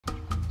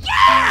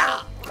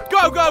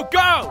Go, go,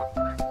 go!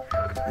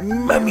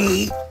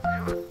 Mummy.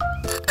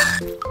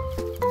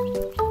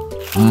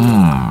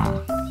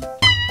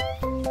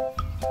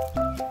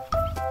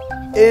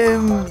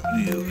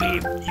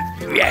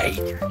 Right.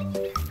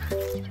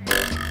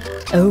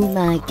 Oh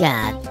my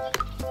God.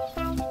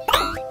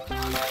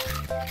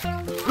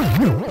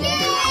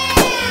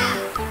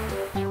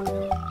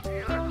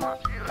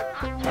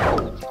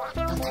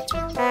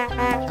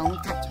 Don't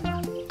touch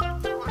me.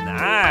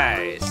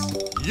 Nice.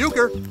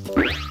 Euchre.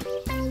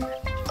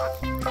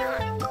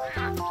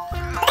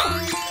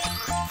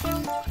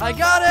 I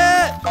got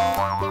it!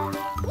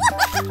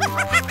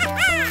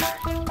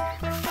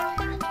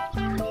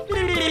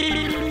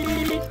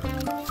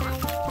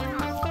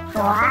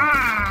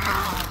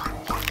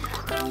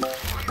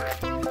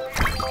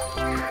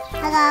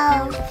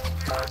 Hello.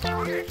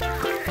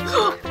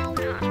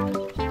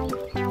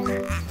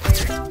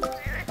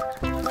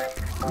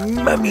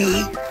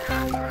 Mummy.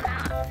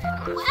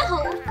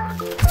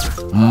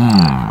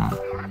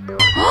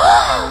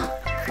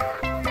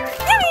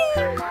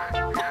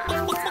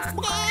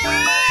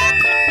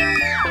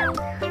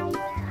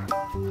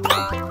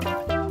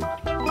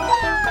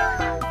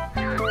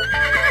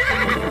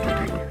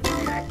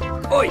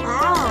 Oi!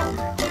 Wow.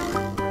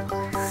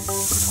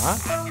 Huh?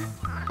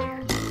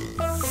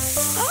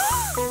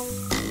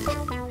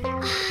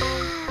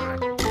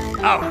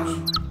 Ouch!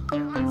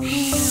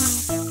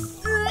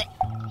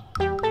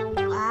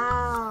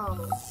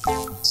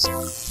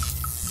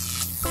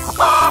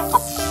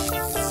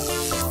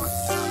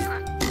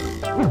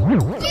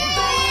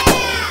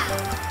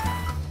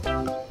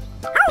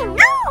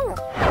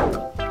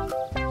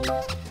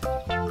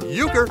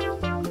 Euchre.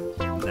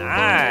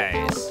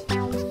 Nice.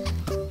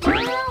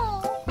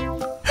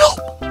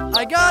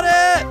 I got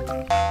it.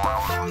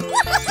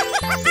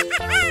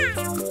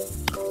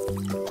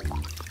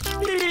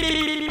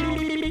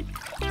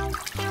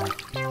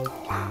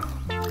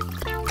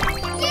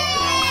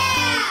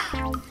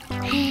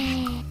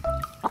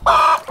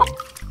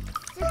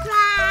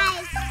 Surprise!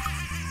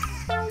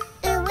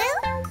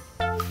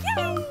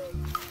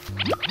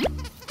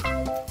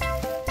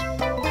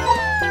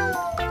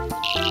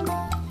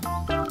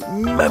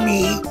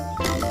 Mummy.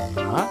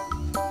 Huh?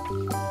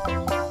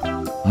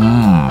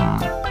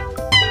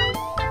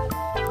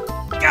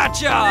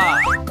 Gotcha!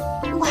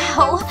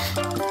 Wow.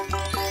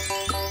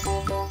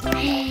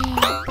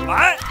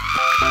 What?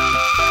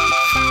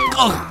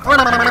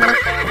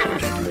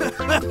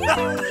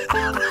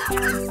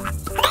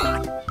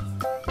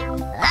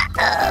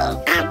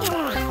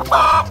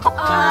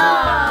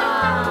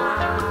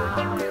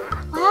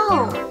 Wow.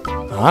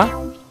 Huh?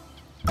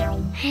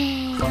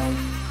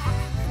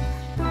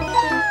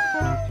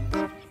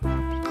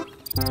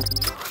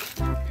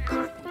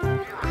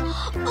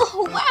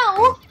 Oh, wow.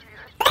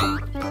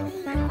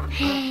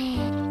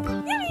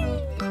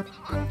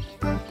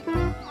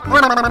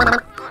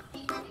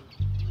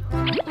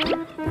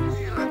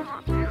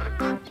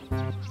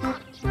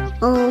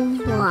 Oh,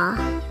 wow.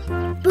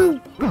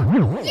 Boom.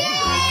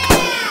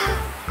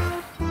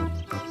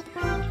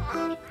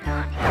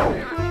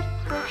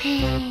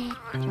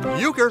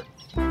 Euchre.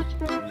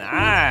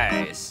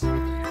 Nice.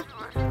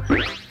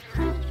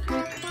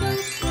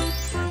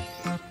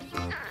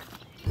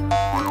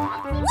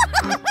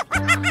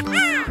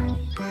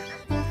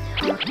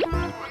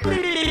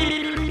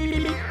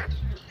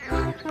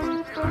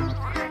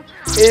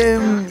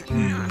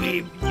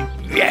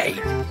 Right.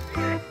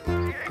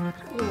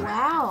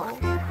 Wow.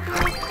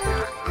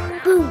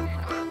 Boom.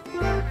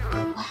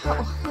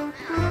 Wow.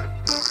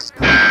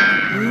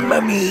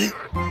 Mummy.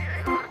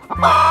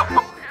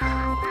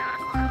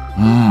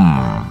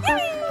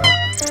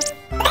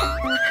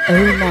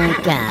 Oh my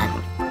God.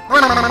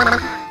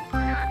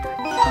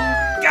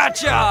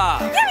 Gotcha!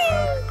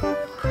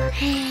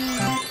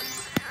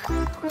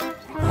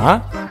 Huh?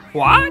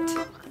 What?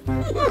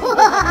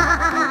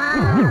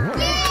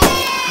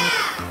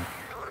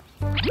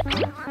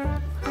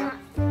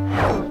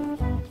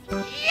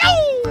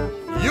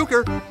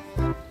 Euchre.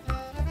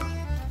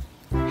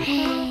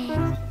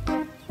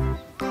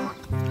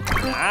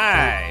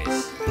 Nice.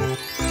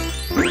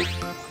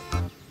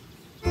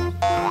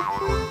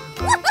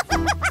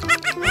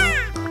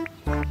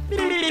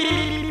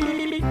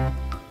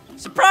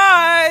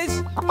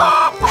 Surprise!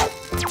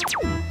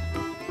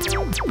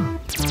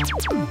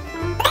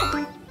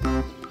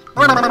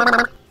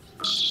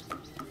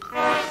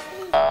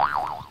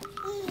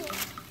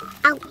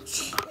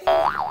 Ouch.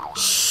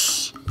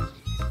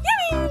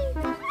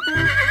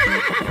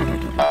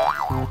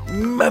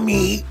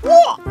 Mummy.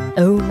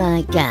 Oh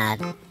my God.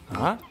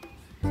 Huh?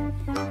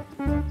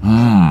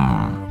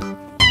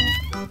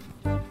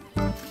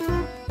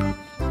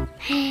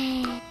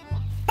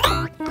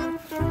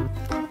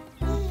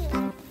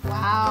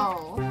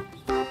 Wow.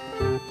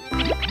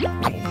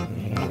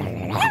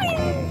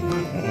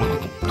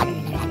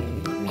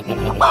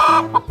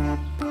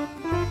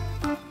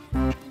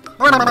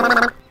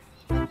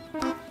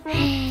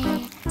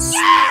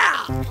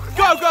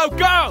 Go, go,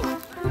 go!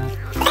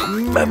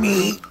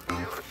 Mummy.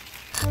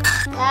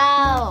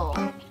 Wow.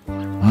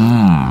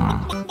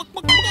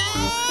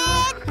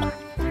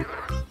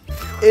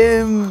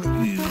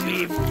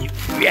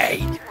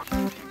 Right.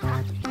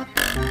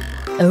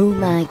 Oh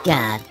my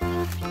God.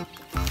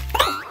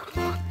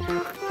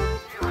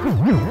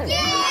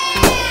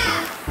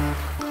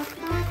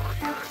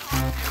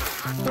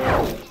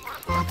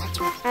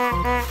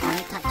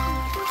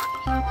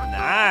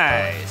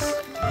 Nice.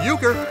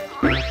 Euchre.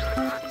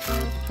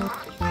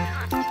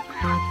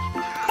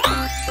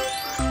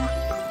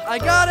 I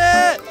got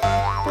it!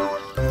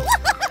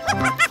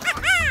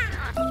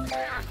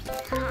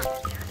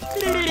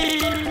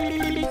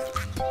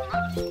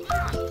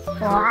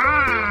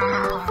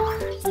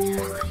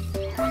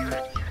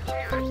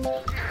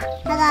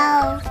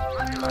 Hello.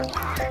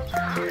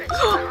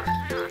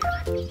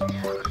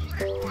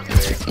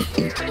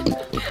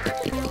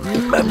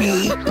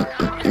 Mummy.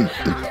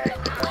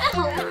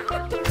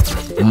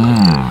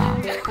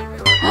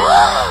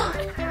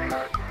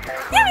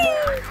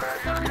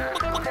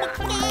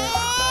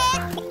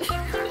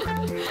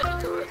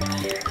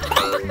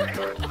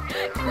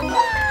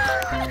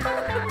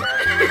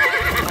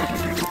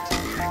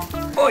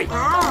 Oi.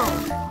 Wow.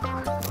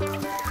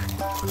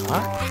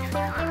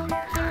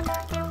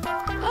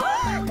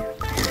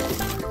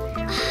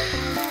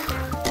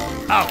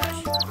 Ouch.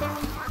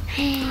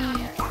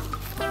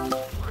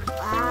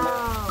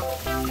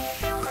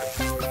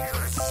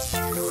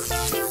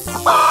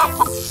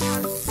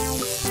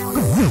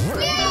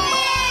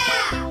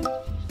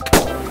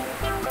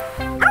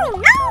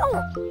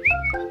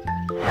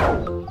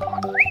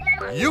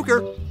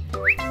 Euchre.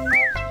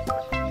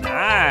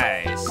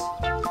 Nice.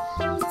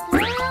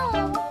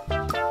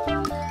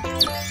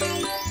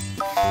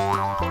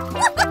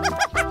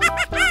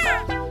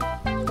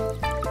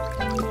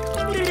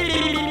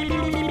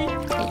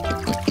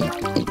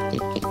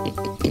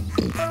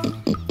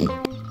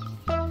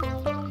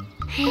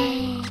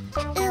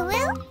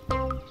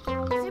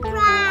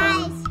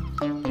 Surprise.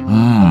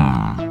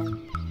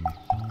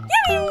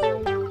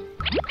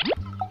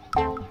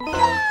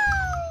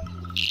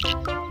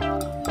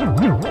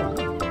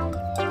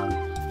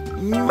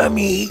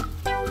 Mummy.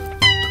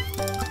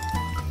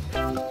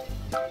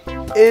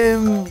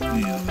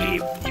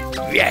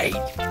 Right.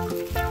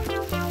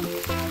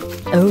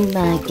 Oh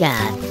my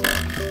God.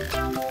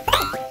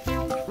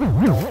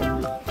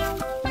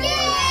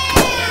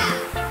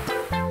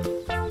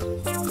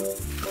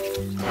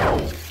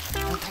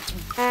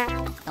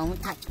 Don't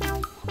touch me.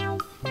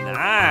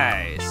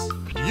 Nice.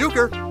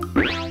 Euchre.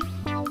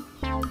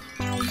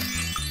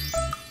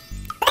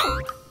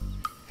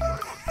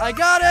 I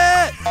got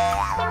it!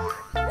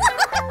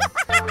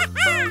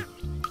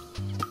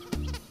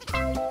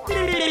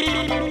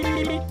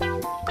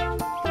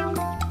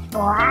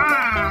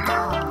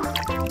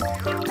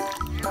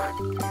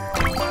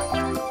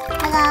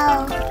 Hello.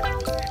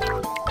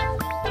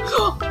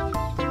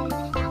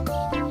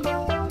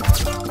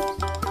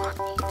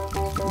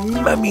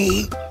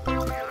 Mummy.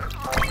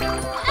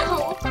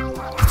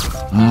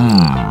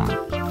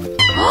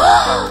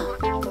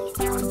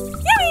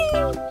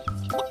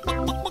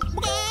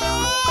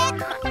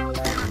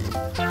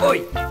 Oi.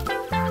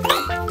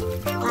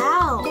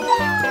 Wow.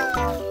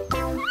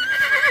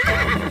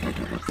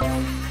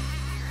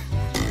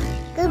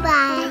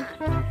 Goodbye.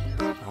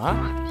 Wow.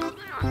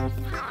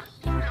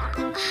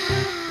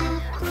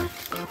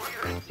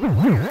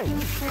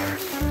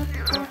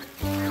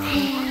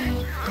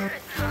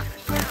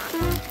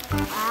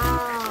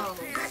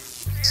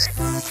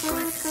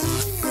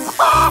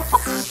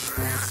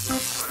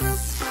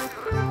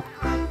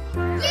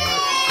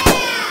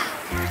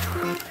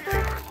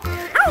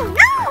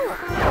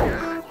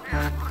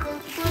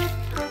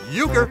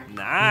 Euchre.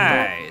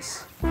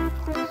 Nice.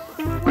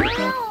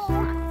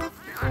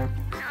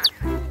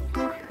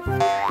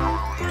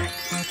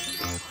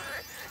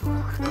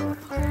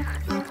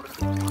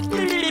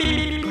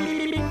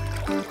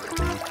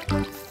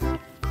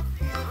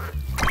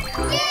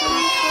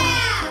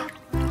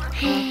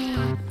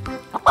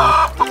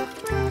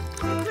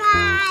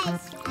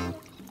 Surprise.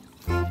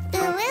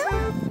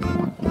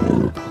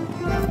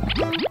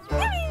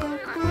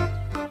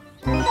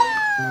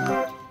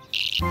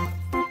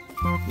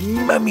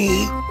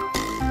 Mummy.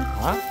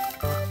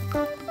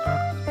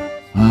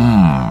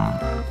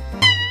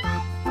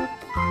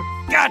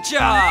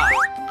 Gotcha!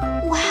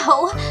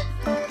 Wow.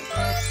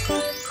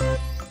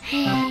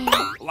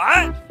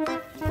 What?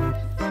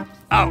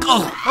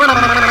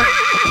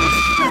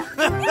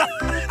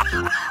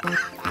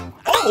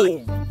 Oh,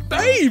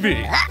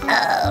 baby!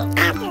 Wow.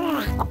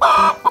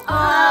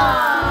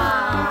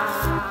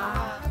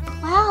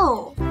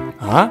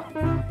 Huh?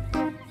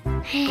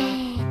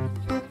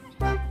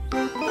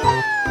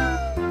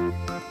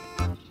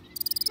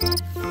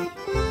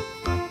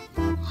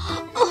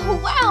 Oh,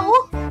 wow.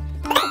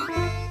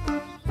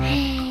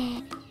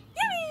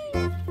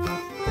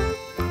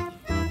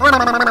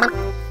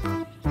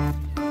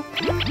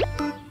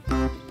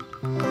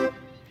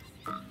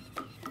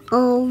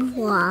 Oh,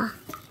 wow.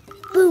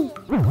 Boom.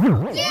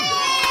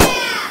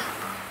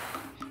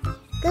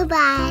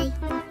 Goodbye.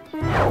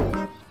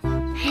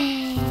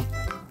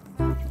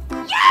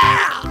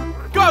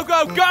 Go,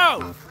 go,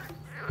 go!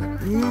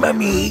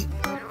 Mummy.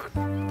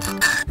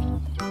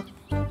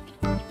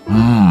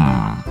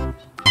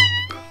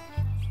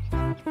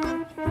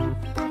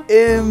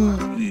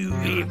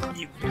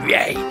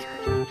 Right.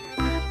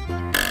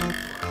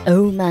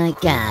 Oh my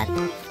God.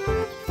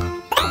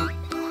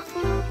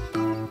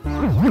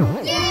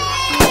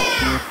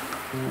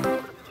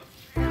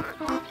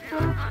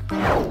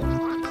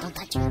 Don't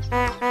touch me.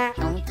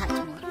 Don't touch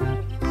me.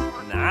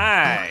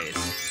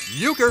 Nice.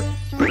 Euchre.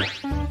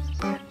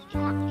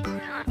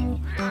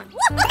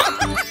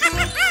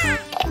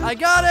 I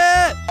got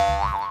it!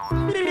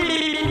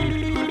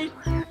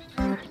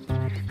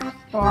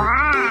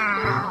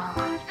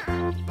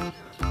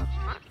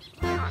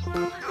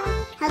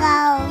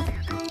 Hello.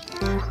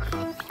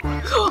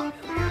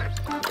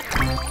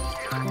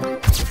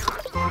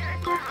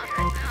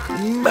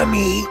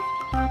 Mummy.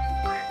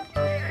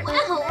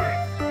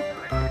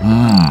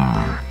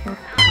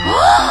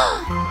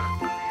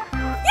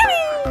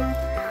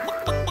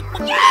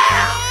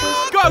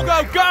 Go, go,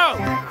 go!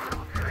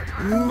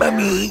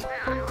 Mummy.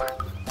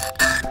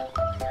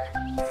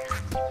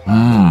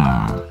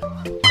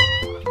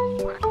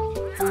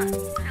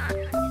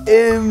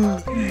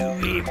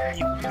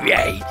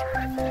 Right.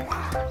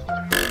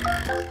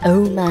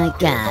 Oh my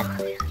God.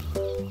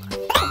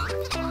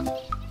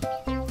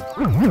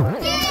 Don't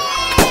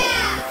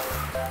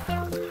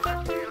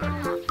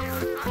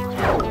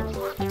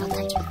touch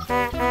me.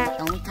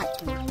 Don't touch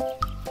me.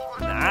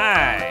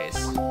 Nice.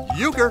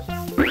 Euchre.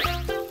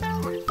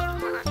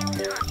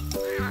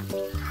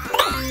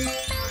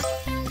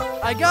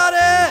 I got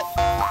it!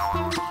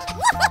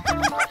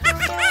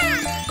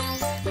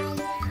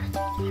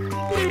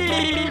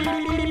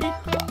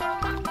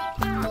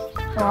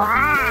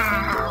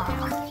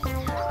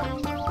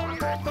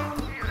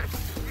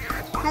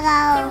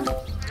 Hello.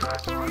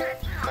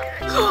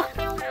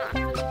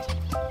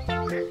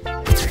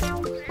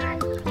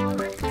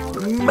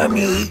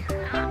 Mummy.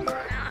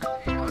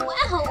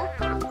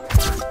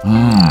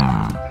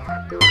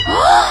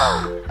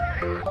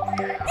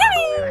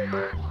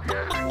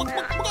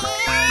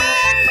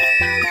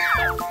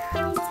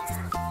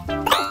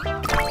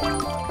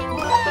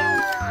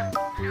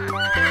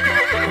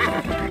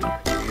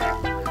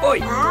 Oi!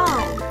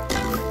 Wow.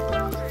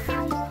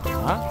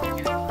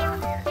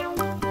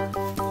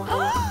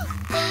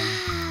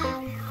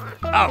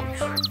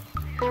 Ouch!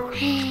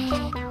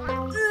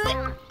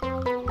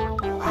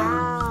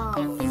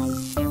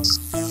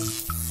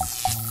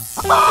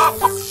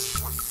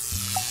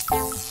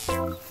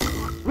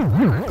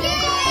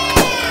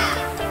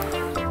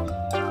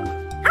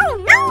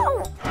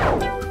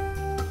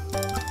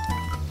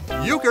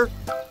 Euchre.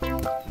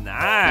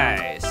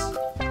 Nice.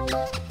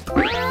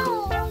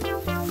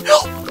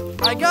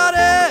 I got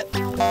it!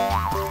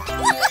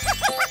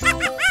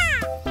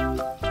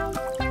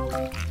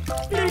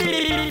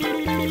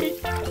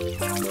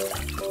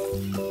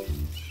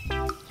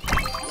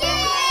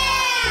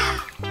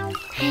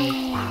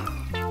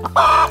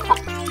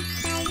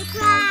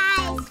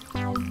 Surprise.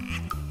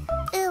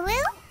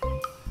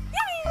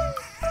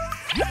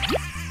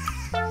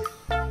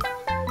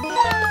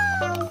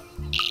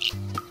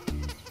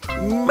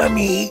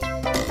 Mummy.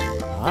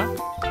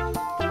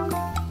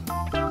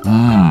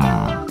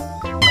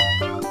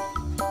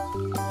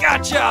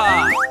 Gotcha!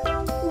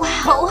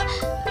 Wow.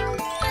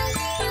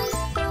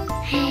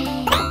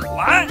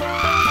 What?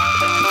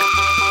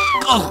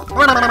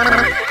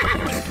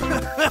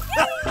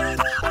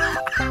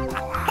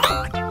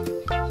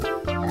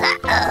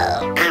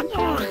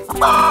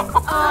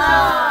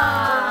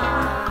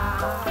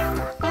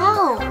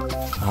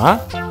 Wow.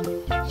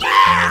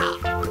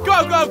 Go,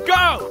 go,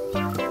 go!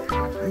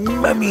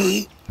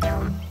 Mummy.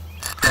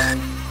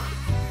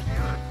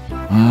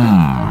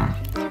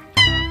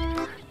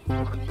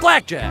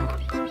 Blackjack.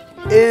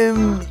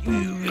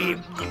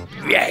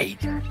 Right.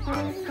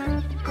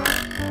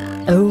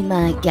 Oh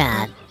my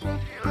God.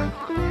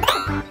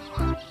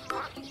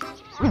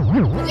 Don't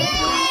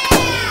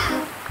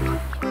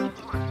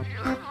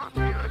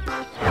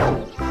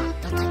touch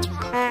me.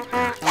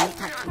 Don't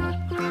touch me.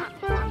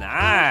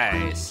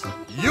 Nice.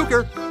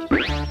 Euchre.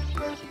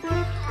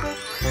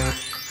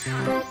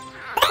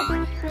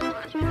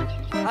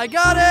 I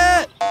got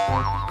it!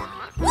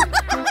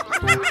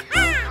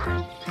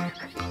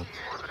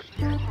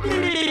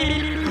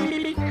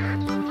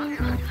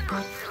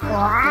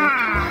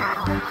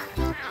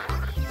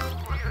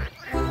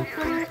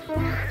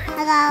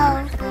 Hello.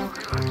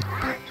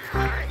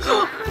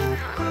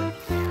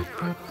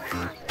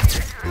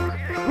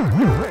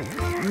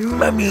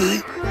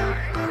 Mummy.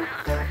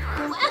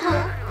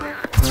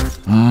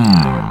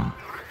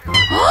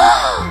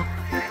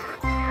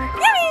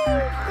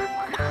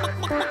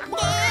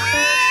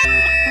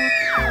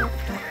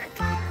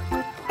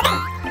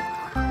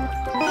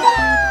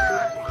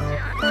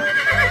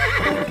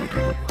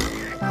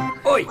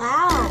 Oi!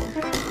 Wow.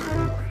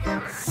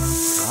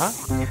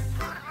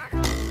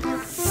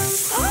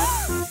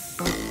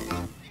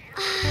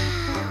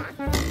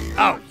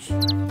 Ouch!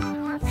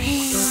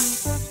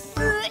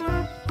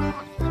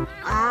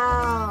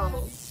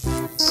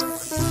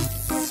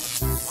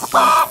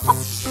 Wow.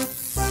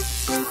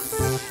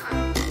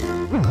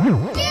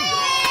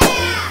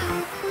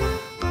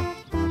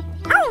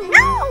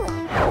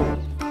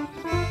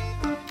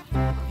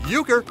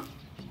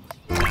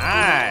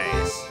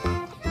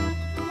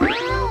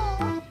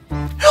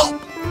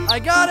 I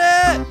got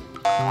it!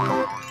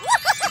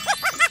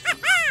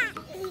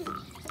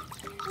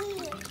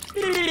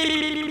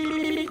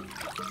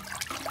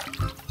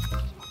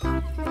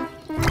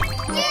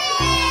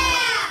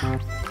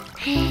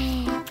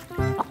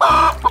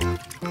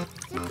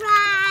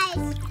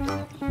 Surprise!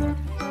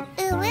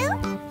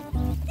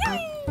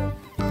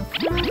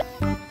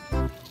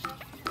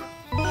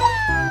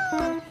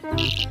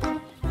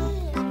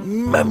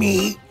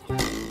 Mummy.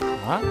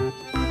 Huh?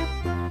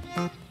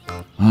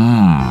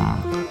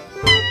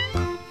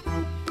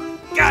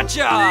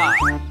 Gotcha!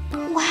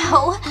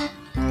 Wow.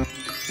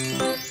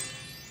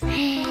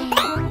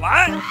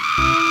 What?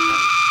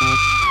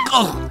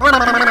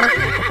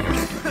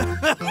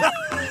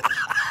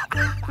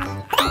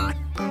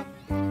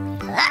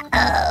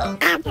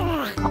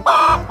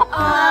 Wow.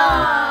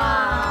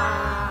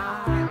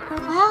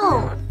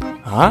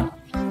 Huh?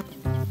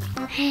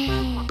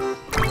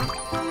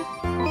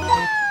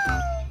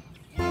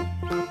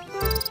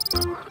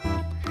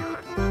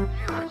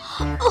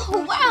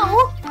 Oh, wow.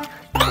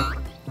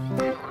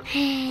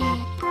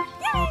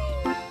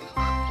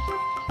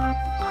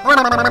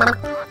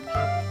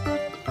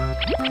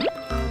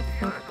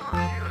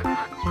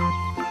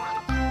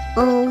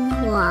 Oh,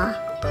 wow.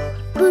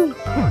 Boom.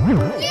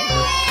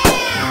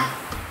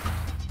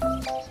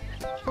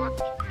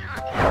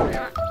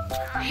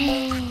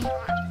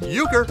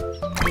 Euchre!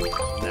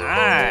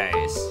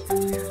 Nice!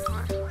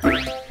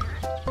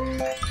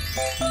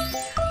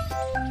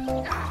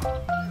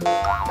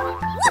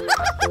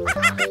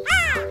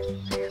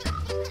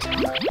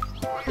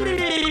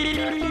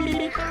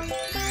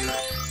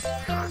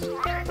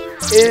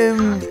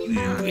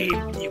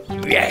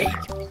 Right.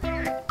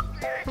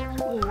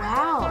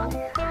 Wow.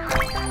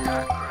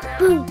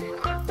 Boom.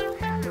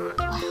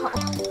 Wow.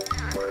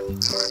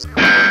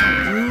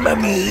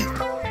 Mummy.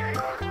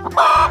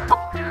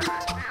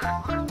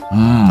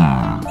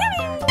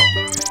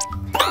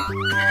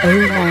 Oh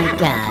my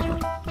god.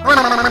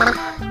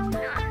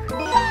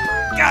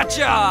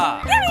 Gotcha!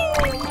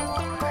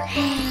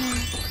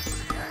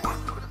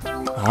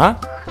 Huh?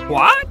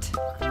 What?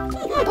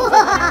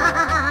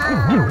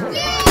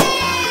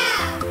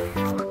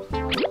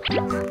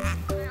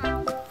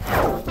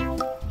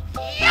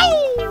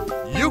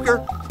 Euchre!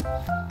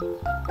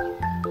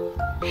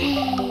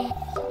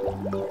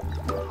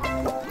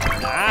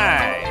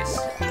 Nice!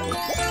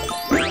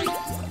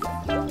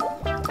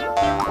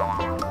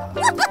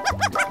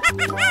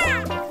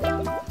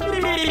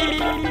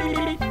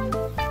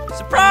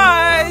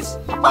 Surprise!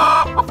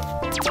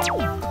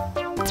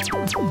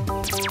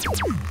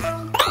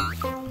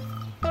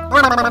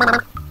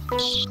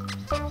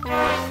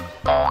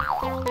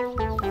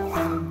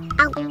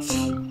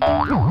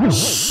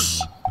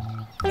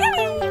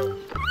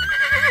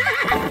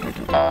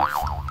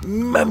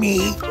 Mummy.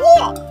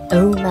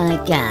 Oh my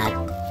god.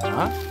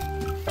 Huh?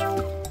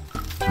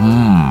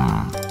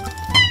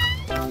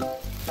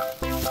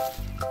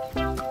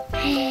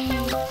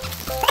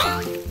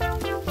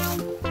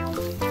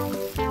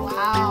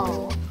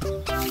 Wow.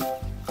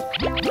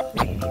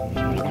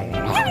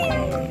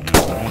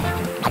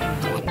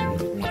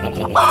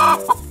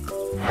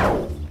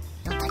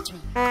 Don't touch me. Don't touch me.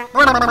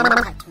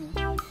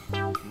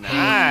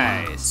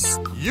 Nice!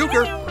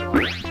 Euchre!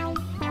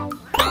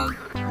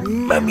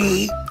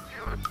 Mummy.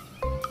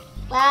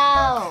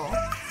 Wow.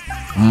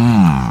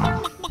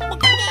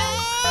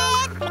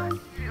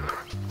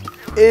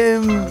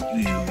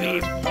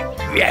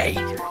 Right.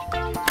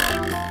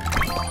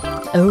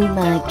 Oh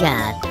my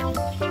god.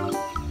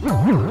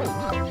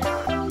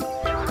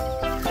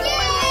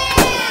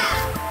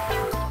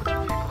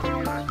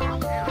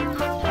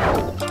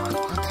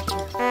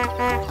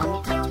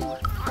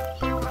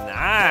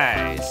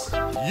 Nice!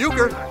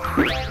 Euchre!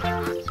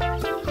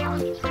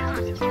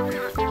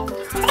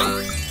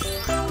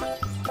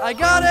 I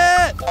got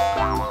it!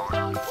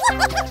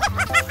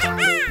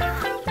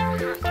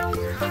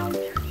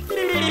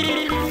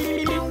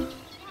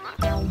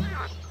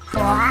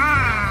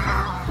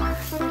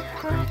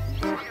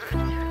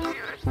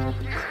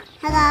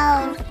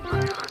 Hello.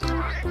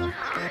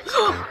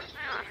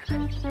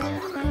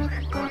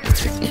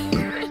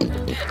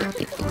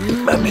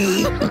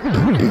 Mummy.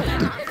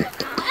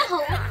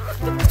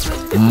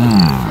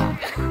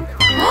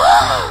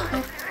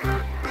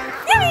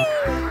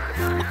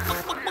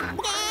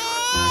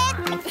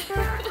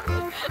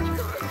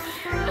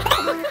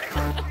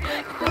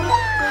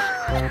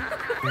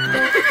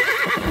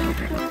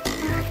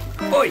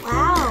 Oi!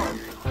 Wow.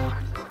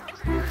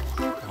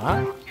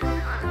 Huh?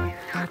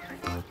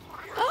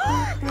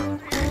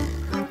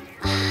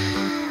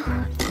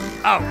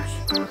 Ouch!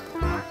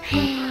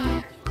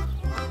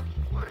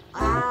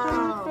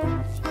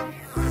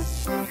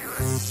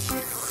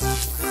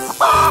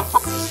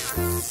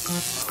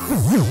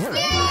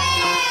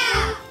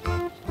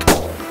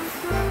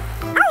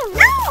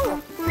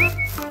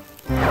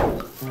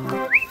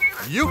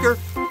 Euchre!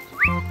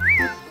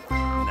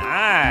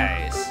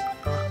 Nice!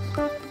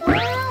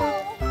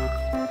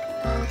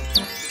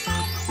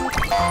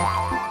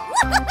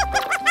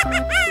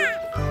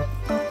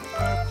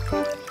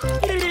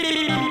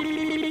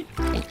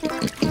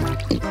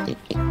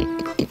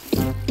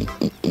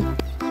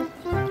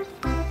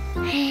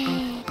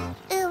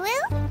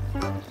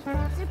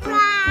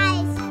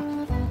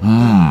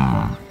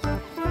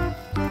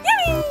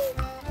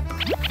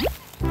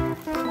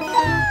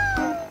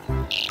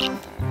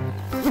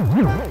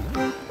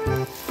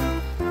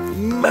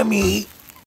 Mummy.